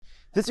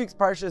This week's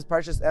Parsha is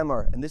Parshas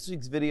Emor, and this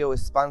week's video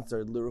is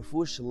sponsored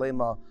L'Refuah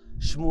Shalema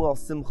Shmuel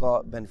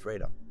Simcha Ben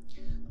Freda.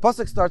 The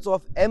pasuk starts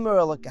off, Emor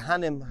el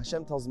Kahanim.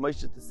 Hashem tells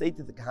Moshe to say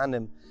to the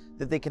Kahanim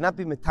that they cannot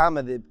be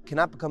metama, they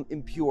cannot become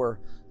impure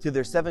to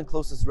their 7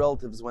 closest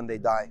relatives when they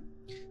die.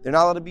 They're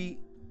not allowed to be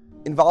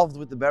involved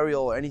with the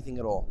burial or anything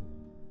at all.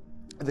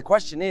 And the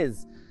question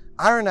is,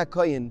 Aaron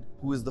HaKohen,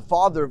 who is the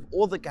father of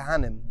all the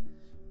Kahanim,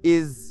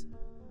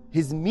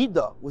 his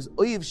midah was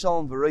oyev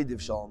shalom v'roidiv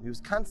shalom. He was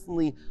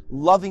constantly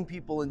loving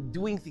people and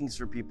doing things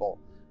for people.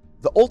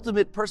 The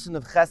ultimate person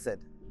of chesed,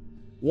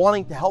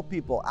 wanting to help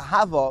people.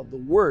 Ahava, the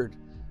word,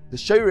 the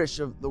shirish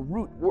of the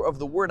root of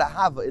the word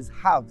ahava is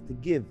hav, to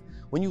give.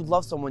 When you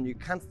love someone, you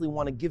constantly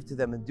want to give to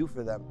them and do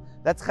for them.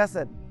 That's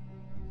chesed.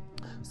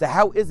 So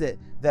how is it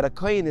that a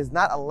kohen is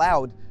not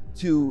allowed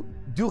to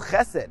do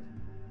chesed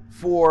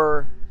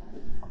for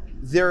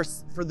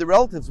the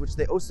relatives which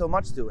they owe so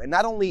much to? And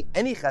not only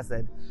any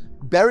chesed,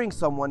 burying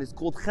someone is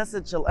called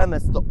chesed shel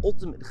emes, the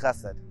ultimate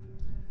chesed.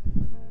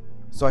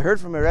 So I heard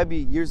from a Rebbe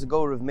years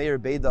ago, Rav Meir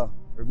Beda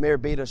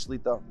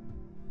Shlita,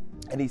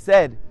 and he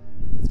said,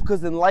 it's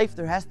because in life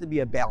there has to be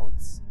a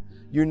balance.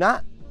 You're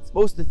not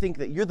supposed to think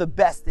that you're the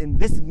best in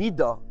this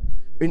midah,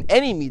 in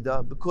any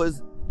midah,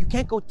 because you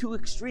can't go too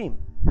extreme.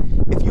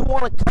 If you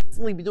want to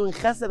constantly be doing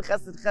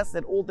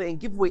chesed all day and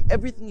give away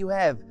everything you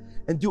have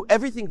and do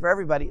everything for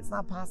everybody, it's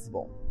not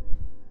possible.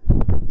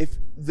 If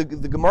the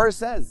Gemara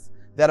says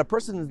that a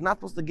person is not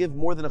supposed to give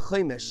more than a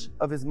chaimish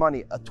of his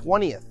money, a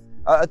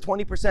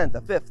 20%,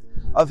 a fifth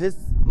of his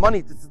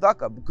money to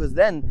tzedakah, because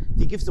then if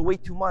he gives away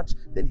too much,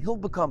 then he'll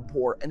become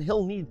poor and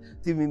he'll need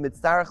to be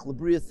mitzarech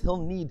lebrius,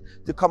 he'll need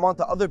to come on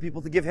to other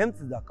people to give him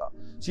tzedakah.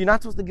 So you're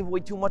not supposed to give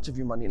away too much of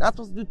your money. You're not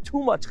supposed to do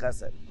too much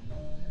chesed.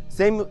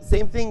 Same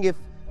thing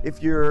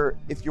if your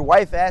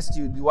wife asks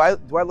you, do I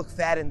look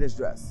fat in this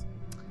dress?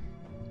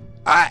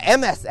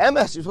 MS,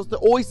 you're supposed to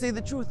always say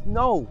the truth.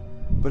 No.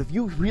 But if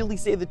you really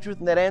say the truth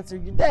in that answer,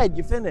 you're dead,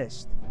 you're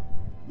finished.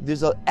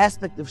 There's an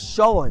aspect of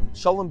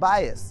shalom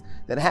bias,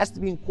 that has to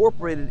be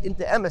incorporated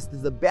into emes.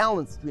 There's a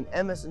balance between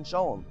emes and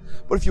shalom.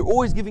 But if you're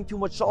always giving too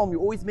much shalom,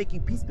 you're always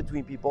making peace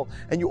between people,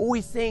 and you're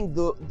always saying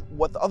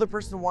what the other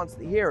person wants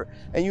to hear,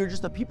 and you're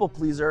just a people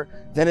pleaser,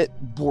 then it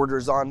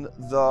borders on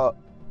the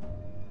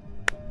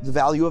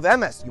value of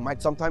emes. You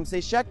might sometimes say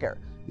sheker.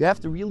 You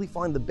have to really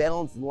find the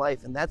balance in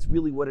life, and that's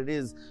really what it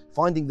is,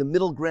 finding the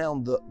middle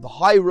ground, the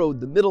high road,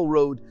 the middle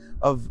road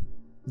of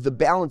the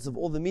balance of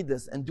all the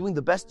midas, and doing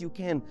the best you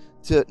can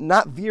to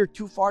not veer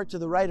too far to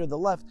the right or the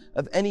left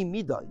of any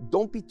midah.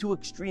 Don't be too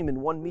extreme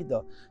in one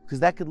midah, because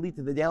that could lead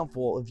to the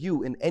downfall of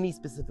you in any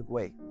specific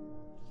way.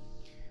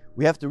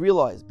 We have to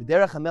realize,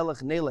 B'derech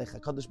HaMelech Nelech,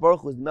 HaKadosh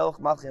Baruch Hu is Melech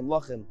Malchei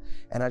Amlochim,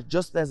 and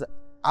just as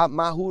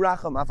Mahu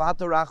Racham,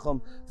 Avata Racham,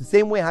 the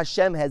same way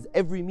Hashem has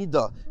every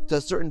midah to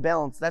a certain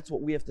balance, that's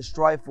what we have to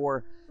strive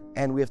for,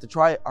 and we have to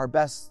try our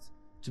best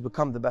to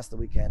become the best that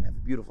we can. Have a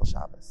beautiful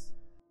Shabbos.